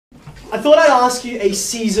I thought I'd ask you a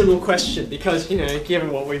seasonal question because, you know,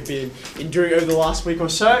 given what we've been enduring over the last week or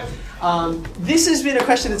so, this has been a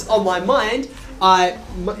question that's on my mind.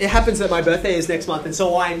 It happens that my birthday is next month, and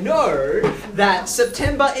so I know that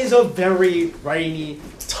September is a very rainy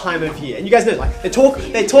time of year. And you guys know, like, they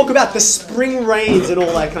talk about the spring rains and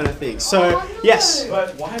all that kind of thing. So, yes.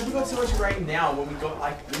 But why have we got so much rain now when we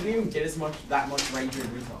didn't even get that much rain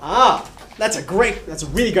during winter? That's a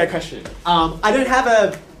really great question. I don't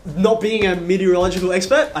have not being a meteorological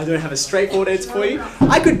expert, I don't have a straightforward answer for you.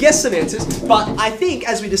 I could guess some answers, but I think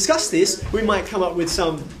as we discuss this, we might come up with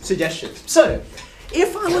some suggestions. So,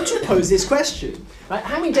 if I were to pose this question, right,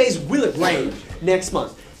 how many days will it rain next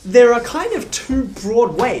month? There are kind of two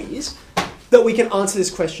broad ways that we can answer this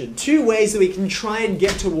question. Two ways that we can try and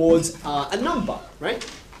get towards a number, right?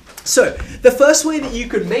 So, the first way that you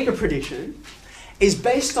could make a prediction is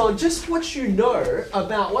based on just what you know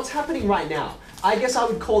about what's happening right now. I guess I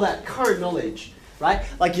would call that current knowledge, right?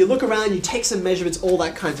 Like you look around, you take some measurements, all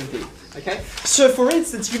that kinds of thing, okay? So for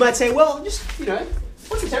instance, you might say, well, just, you know,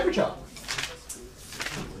 what's the temperature?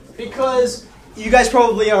 Because you guys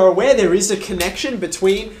probably are aware there is a connection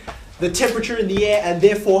between the temperature in the air and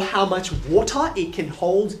therefore how much water it can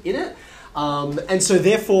hold in it. And so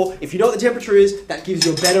therefore, if you know what the temperature is, that gives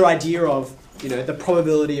you a better idea of, you know, the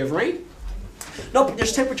probability of rain. Not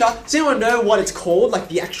just temperature. Does anyone know what it's called? Like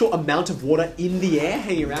the actual amount of water in the air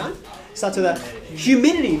hanging around? Starts with that.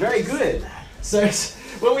 Humidity. Very good. So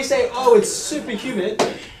when we say, oh, it's super humid,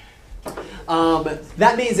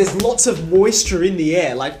 that means there's lots of moisture in the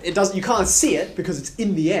air. Like you can't see it because it's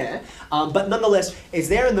in the air, but nonetheless, it's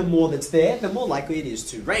there, and the more that's there, the more likely it is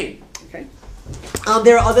to rain. Okay.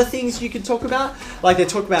 There are other things you can talk about. Like they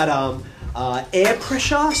talk about air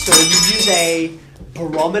pressure. So you use a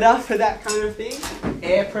barometer for that kind of thing,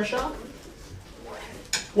 air pressure.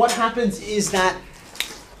 What happens is that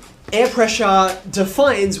air pressure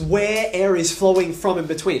defines where air is flowing from in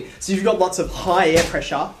between. So if you've got lots of high air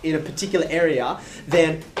pressure in a particular area,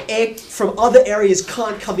 then air from other areas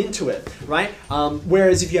can't come into it, right?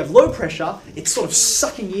 Whereas if you have low pressure, it's sort of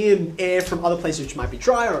sucking in air from other places which might be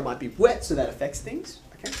dry or it might be wet, so that affects things.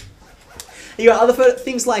 Okay. You got other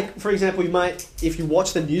things like, for example, you might, if you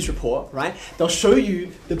watch the news report, right, they'll show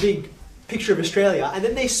you the big picture of Australia and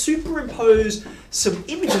then they superimpose some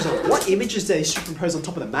images on it. What images do they superimpose on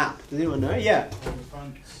top of the map? Does anyone know? Yeah. Cold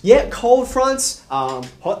fronts. Yeah, cold fronts,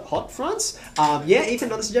 hot fronts. Yeah, Ethan,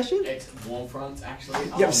 another suggestion? It's warm fronts, actually.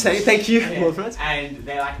 Yep, thank you. Yeah. Warm fronts. And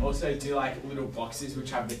they also do little boxes which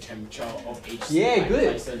have the temperature of each. Yeah,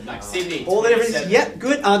 good. Place. So, Sydney. All the different. Yeah,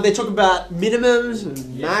 good. They talk about minimums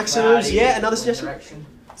and maximums. Cloudy, yeah, another suggestion. Direction.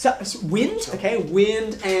 So wind, okay,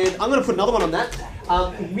 wind, and I'm going to put another one on that.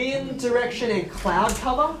 Wind, direction, and cloud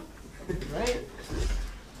cover, right?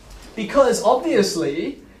 Because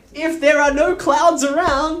obviously, if there are no clouds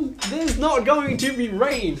around, there's not going to be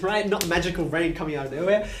rain, right? Not magical rain coming out of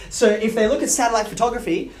nowhere. So if they look at satellite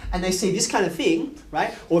photography and they see this kind of thing,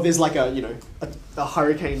 right? Or there's like a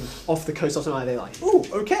hurricane off the coast or something, they're like, ooh,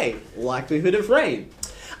 okay, likelihood of rain.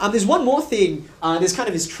 There's one more thing. There's kind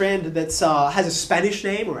of this trend that has a Spanish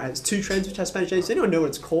name, or has two trends which have Spanish names. Does anyone know what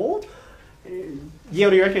it's called? Yeah, what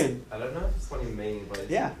do you reckon? I don't know if it's what you mean, but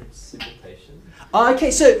it's precipitation. Okay,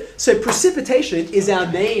 so precipitation is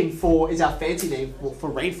our fancy name for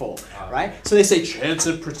rainfall, right? So they say chance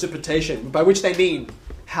of precipitation, by which they mean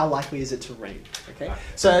how likely is it to rain, okay?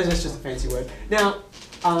 So that's just a fancy word. Now,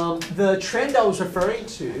 the trend I was referring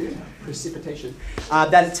to, precipitation,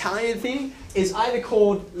 that Italian thing, is either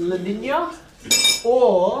called La Nina,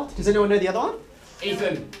 or, does anyone know the other one?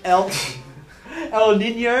 Ethan. El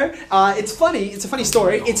Nino. It's funny, it's a funny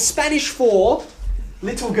story. It's Spanish for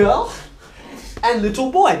little girl and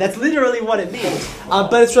little boy. That's literally what it means.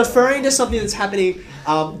 But it's referring to something that's happening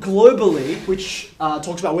globally, which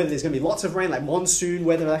talks about whether there's going to be lots of rain, like monsoon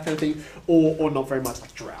weather, that kind of thing, or not very much,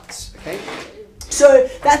 like droughts. Okay. So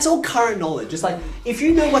that's all current knowledge. It's like, if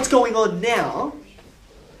you know what's going on now,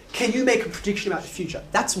 can you make a prediction about the future?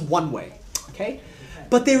 That's one way, okay?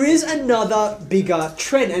 But there is another bigger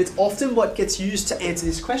trend, and it's often what gets used to answer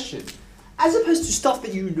this question. As opposed to stuff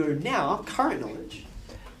that you know now, current knowledge,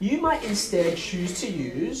 you might instead choose to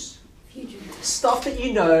use stuff that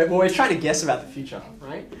you know, well, we're trying to guess about the future,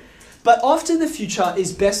 right? But often the future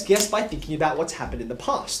is best guessed by thinking about what's happened in the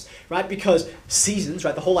past, right? Because seasons,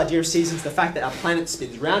 right? The whole idea of seasons, the fact that our planet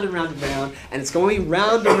spins round and round and round, and it's going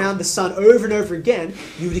round and round the sun over and over again,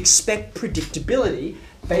 you would expect predictability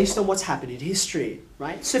based on what's happened in history,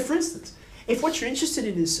 right? So for instance, if what you're interested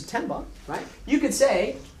in is September, right? You could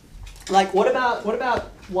say, like, what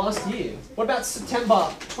about last year? What about September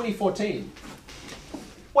 2014?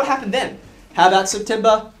 What happened then? How about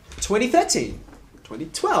September 2013,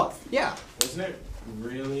 2012, yeah. Was it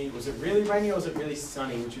really rainy or was it really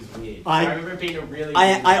sunny, which is weird? I remember it being a really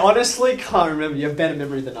I honestly can't remember. You have better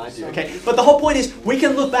memory than I do, okay? But the whole point is we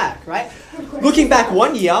can look back, right? Looking back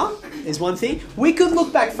 1 year is one thing. We could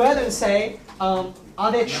look back further and say,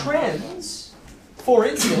 are there trends? For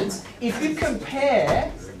instance, if you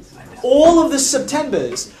compare all of the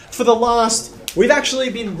Septembers for the last... We've actually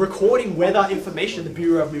been recording weather information, the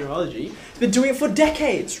Bureau of Meteorology. Been doing it for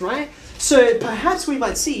decades, right? So perhaps we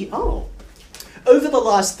might see, over the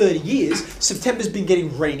last 30 years, September's been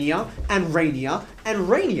getting rainier and rainier and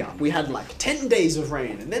rainier. We had like 10 days of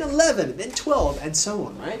rain, and then 11, and then 12, and so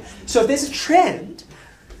on, right? So if there's a trend,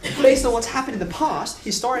 based on what's happened in the past,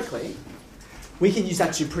 historically, we can use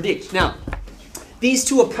that to predict. Now, these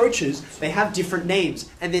two approaches, they have different names,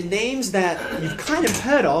 and they're names that you've kind of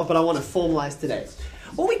heard of, but I want to formalize today.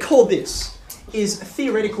 What we call this is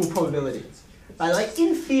theoretical probability. Right? Like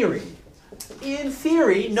in theory,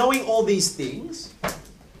 knowing all these things,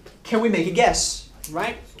 can we make a guess,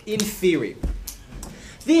 right? In theory.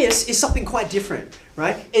 This is something quite different,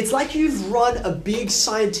 right? It's like you've run a big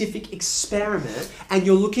scientific experiment and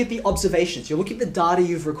you're looking at the observations, you're looking at the data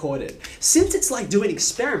you've recorded. Since it's like doing an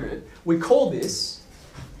experiment, we call this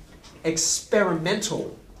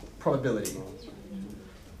experimental probability.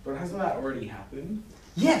 But hasn't that already happened?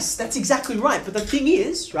 Yes, that's exactly right. But the thing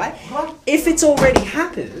is, right, if it's already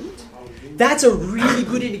happened, that's a really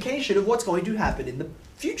good indication of what's going to happen in the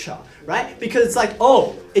future, right? Because it's like,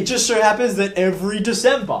 it just so happens that every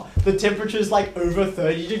December, the temperature's like over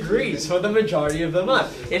 30 degrees for the majority of the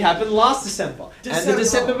month. It happened last December, and the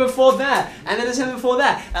December before that, and the December before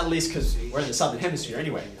that, at least because we're in the Southern Hemisphere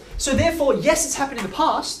anyway. So therefore, yes, it's happened in the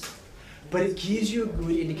past, but it gives you a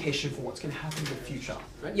good indication for what's going to happen in the future,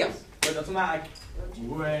 right? Yeah. But that's not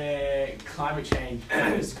where climate change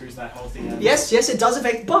kind of screws that whole thing out. Yes, it does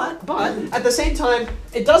affect, but at the same time,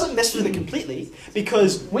 it doesn't mess with it completely,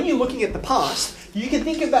 because when you're looking at the past, you can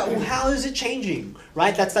think about, well, how is it changing,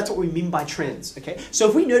 right? That's what we mean by trends, okay? So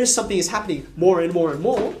if we notice something is happening more and more and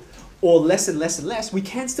more, or less and less and less, we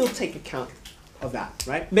can still take account of that,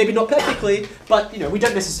 right? Maybe not perfectly, but we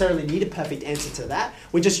don't necessarily need a perfect answer to that.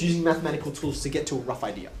 We're just using mathematical tools to get to a rough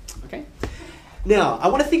idea, okay? Now, I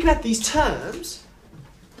want to think about these terms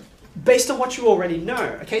based on what you already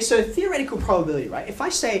know. Okay, so theoretical probability, right? If I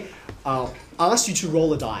say, ask you to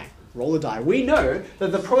roll a die, we know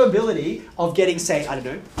that the probability of getting, say, I don't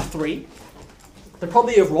know, a 3, the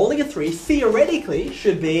probability of rolling a 3 theoretically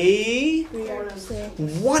should be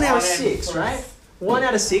 1 out of 6, right? 1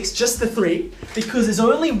 out of 6, just the 3, because there's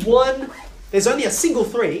only a single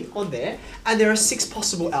 3 on there, and there are 6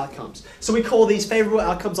 possible outcomes. So we call these favorable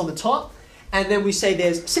outcomes on the top, and then we say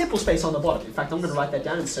there's sample space on the bottom. In fact, I'm going to write that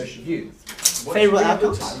down and so should you. Favorable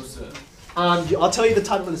outcomes. I'll tell you the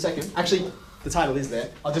title in a second. Actually, the title is there.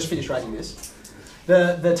 I'll just finish writing this.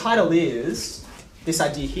 The title is this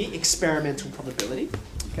idea here, experimental probability.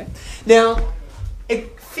 Okay. Now,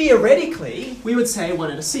 theoretically, we would say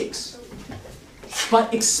 1 out of 6.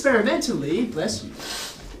 But experimentally, bless you.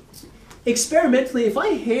 Experimentally, if I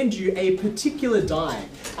hand you a particular die,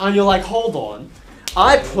 and you're like, hold on,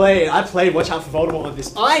 I played Watch Out for Voldemort on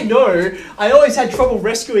this. I know, I always had trouble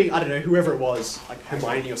rescuing, I don't know, whoever it was, like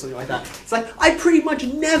Hermione or something like that. It's like, I pretty much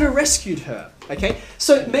never rescued her, okay?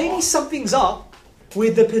 So maybe something's up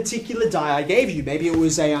with the particular die I gave you. Maybe it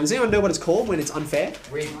was a, does anyone know what it's called when it's unfair?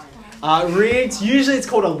 Rigged. Rigged, usually it's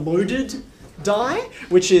called a loaded die,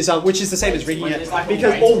 which is the same as rigging it,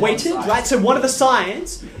 because all weighted, right? So one of the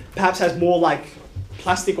sides perhaps has more like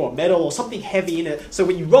plastic or metal or something heavy in it, so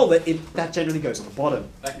when you roll it, that generally goes on the bottom.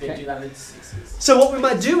 Like they do that in sixes. So what we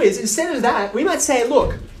might do is, instead of that, we might say,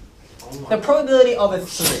 look, the probability of a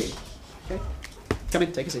 3. Okay, come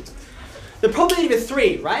in, take a seat. The probability of a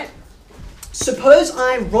 3, right? Suppose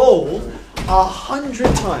I roll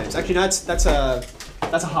 100 times. Actually, no, that's a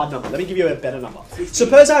hard number. Let me give you a better number.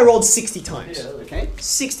 Suppose I rolled 60 times. Okay,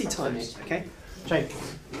 60 times. Okay, Shane.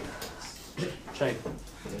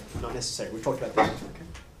 Not necessary. We've talked about that.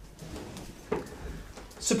 Okay.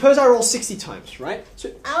 Suppose I roll 60 times, right?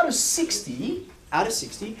 So out of 60,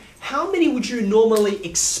 how many would you normally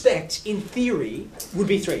expect, in theory, would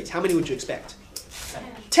be 3s? How many would you expect?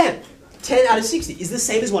 10. 10 out of 60 is the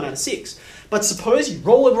same as 1 out of 6. But suppose you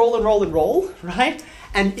roll and roll and roll and roll, right?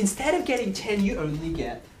 And instead of getting 10, you only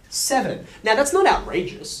get 7. Now, that's not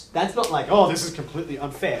outrageous. That's not like, oh, this is completely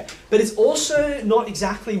unfair. But it's also not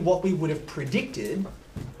exactly what we would have predicted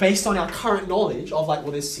based on our current knowledge of like,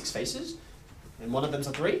 well, there's 6 faces, and one of them's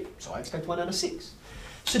a 3, so I expect 1 out of 6.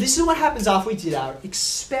 So this is what happens after we did our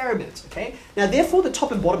experiment, okay? Now, therefore, the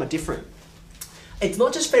top and bottom are different. it's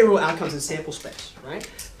not just favorable outcomes in sample space, right?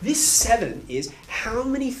 This 7 is how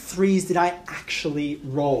many 3s did I actually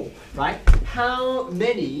roll, right? How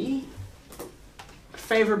many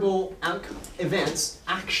favorable outcome events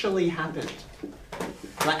actually happened,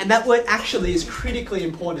 right? And that word actually is critically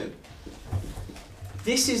important.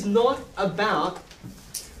 This is not about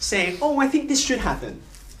saying, oh, I think this should happen.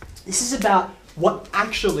 This is about what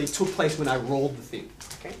actually took place when I rolled the thing,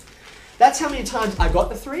 okay? That's how many times I got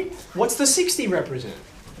the 3. What's the 60 represent?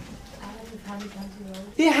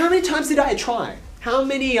 Yeah, how many times did I try? How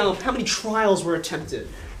many trials were attempted?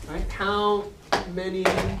 Right? How many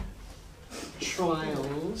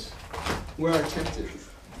trials were attempted?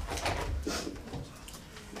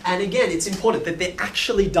 And again, it's important that they're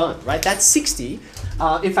actually done, right? That's 60.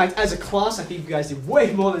 In fact, as a class, I think you guys did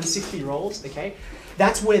way more than 60 rolls, okay?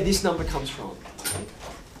 That's where this number comes from. Okay?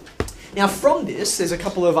 Now from this, there's a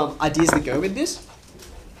couple of ideas that go with this.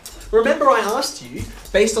 Remember I asked you,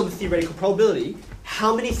 based on the theoretical probability,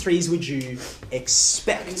 how many 3s would you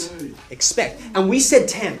expect? And we said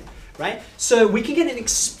 10, right? So we can get an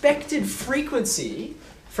expected frequency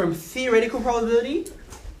from theoretical probability,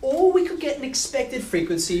 or we could get an expected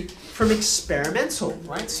frequency from experimental,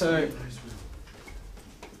 right? So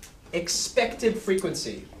expected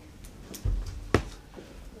frequency.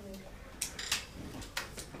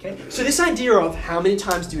 Okay? So this idea of how many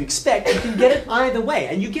times do you expect, you can get it either way,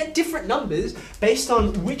 and you get different numbers based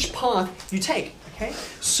on which path you take. Okay?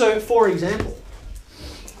 So for example,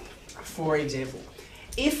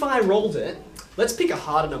 if I rolled it, let's pick a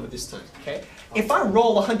harder number this time. Okay? If I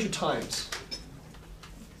roll 100 times,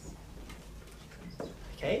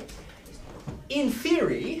 okay, in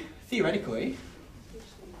theoretically,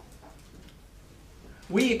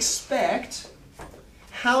 we expect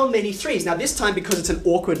how many 3s? Now this time, because it's an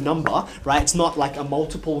awkward number, right, it's not like a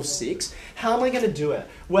multiple of 6, how am I going to do it?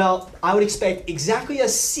 Well, I would expect exactly a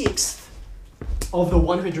 1/6 of the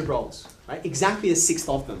 100 rolls, right? Exactly a 1/6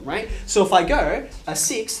 of them, right? So if I go a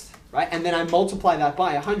 1/6, right, and then I multiply that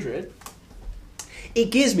by 100,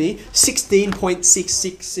 it gives me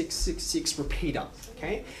 16.66666 repeater,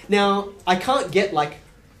 okay? Now, I can't get like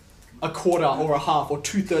a quarter or a half or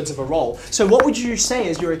 2/3 of a roll. So what would you say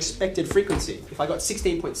is your expected frequency if I got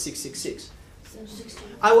 16.666?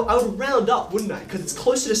 I would round up, wouldn't I? Because it's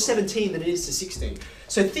closer to 17 than it is to 16.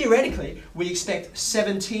 So theoretically, we expect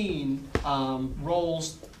 17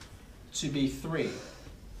 rolls to be 3.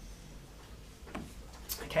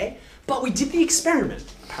 Okay? But we did the experiment,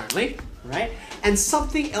 apparently, right? And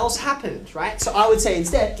something else happened, right? So I would say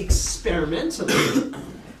instead, experimentally,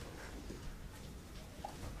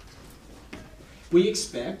 we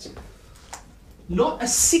expect not a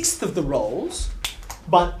 1/6 of the rolls,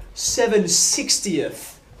 but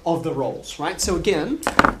 7/60th of the rolls, right? So again,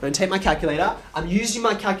 I'm going to take my calculator. I'm using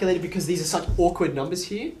my calculator because these are such awkward numbers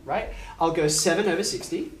here, right? I'll go 7 over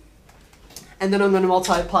 60, and then I'm going to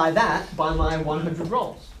multiply that by my 100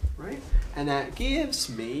 rolls, right? And that gives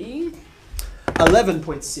me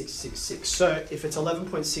 11.666. So if it's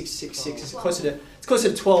 11.666, it's closer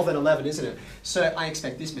to 12 than 11, isn't it? So I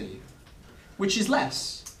expect this many, which is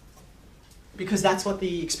less, because that's what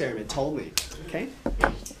the experiment told me, okay?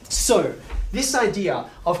 So this idea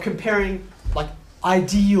of comparing like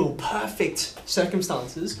ideal, perfect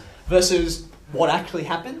circumstances versus what actually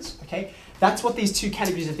happens, okay? That's what these two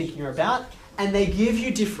categories of thinking are about, and they give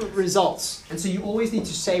you different results. And so you always need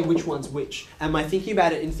to say which one's which. Am I thinking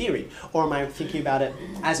about it in theory, or am I thinking about it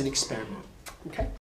as an experiment, okay?